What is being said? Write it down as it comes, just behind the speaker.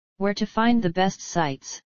Where to find the best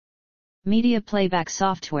sites. Media playback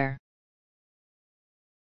software.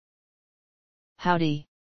 Howdy!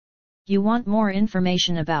 You want more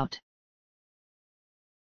information about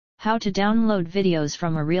how to download videos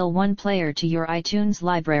from a Reel 1 player to your iTunes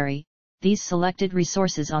library? These selected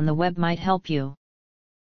resources on the web might help you.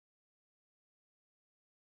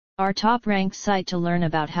 Our top-ranked site to learn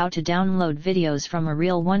about how to download videos from a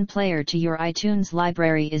Reel 1 player to your iTunes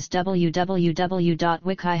library is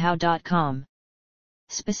www.wikihow.com.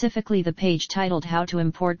 Specifically the page titled How to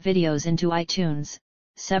Import Videos into iTunes,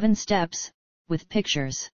 7 Steps, with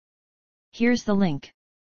pictures. Here's the link.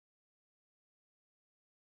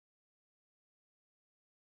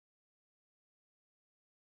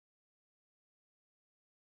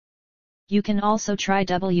 You can also try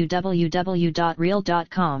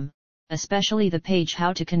www.reel.com, especially the page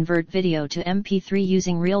How to Convert Video to MP3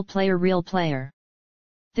 using Reel Player.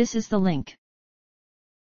 This is the link.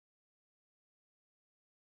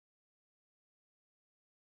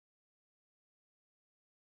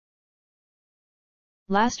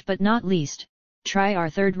 Last but not least, try our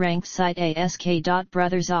third-ranked site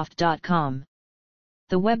ask.brothersoft.com.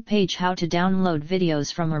 The web page How to download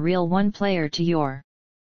videos from a Reel 1 player to your.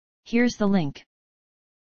 Here's the link.